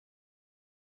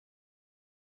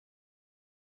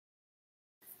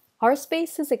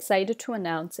RSpace is excited to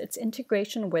announce its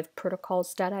integration with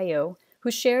Protocols.io, who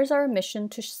shares our mission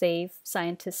to save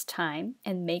scientists time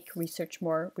and make research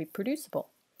more reproducible.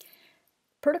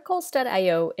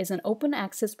 Protocols.io is an open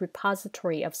access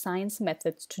repository of science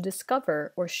methods to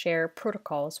discover or share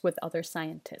protocols with other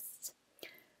scientists.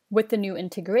 With the new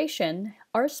integration,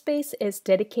 RSpace is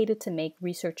dedicated to make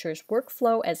researchers'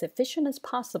 workflow as efficient as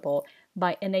possible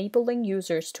by enabling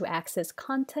users to access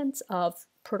contents of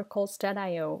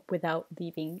Protocols.io without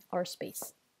leaving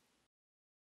RSpace.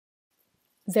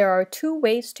 There are two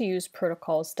ways to use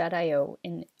Protocols.io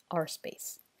in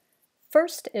RSpace.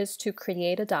 First is to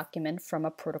create a document from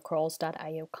a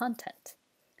Protocols.io content.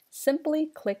 Simply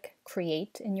click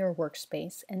Create in your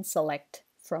workspace and select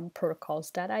from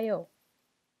Protocols.io.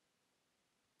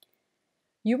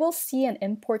 You will see an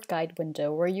import guide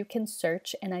window where you can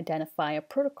search and identify a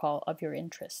protocol of your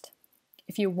interest.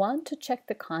 If you want to check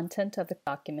the content of the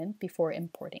document before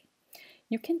importing,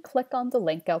 you can click on the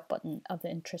Link Out button of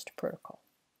the interest protocol.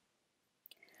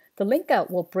 The link out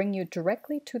will bring you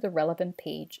directly to the relevant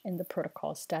page in the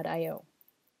Protocols.io.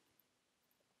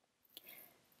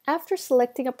 After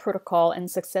selecting a protocol and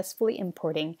successfully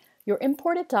importing, your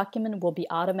imported document will be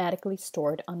automatically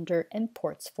stored under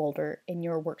Imports folder in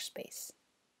your workspace.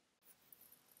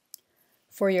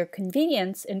 For your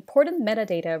convenience, important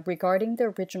metadata regarding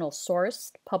the original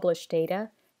source, published data,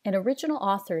 and original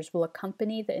authors will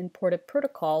accompany the imported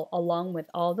protocol along with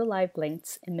all the live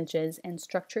links, images, and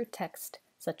structured text,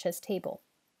 such as table.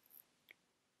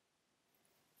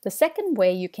 The second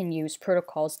way you can use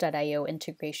Protocols.io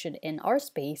integration in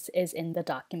RSpace is in the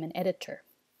document editor.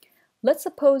 Let's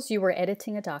suppose you were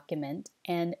editing a document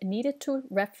and needed to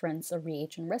reference a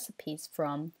reagent recipes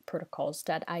from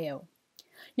Protocols.io.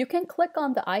 You can click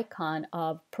on the icon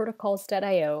of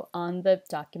Protocols.io on the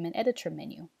document editor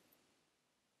menu.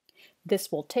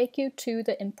 This will take you to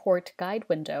the import guide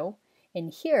window,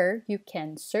 and here you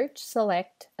can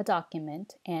select a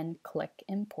document and click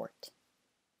import.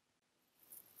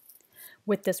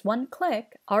 With this one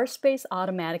click, RSpace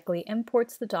automatically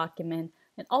imports the document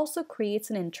and also creates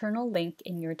an internal link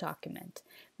in your document,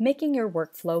 making your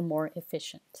workflow more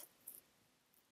efficient.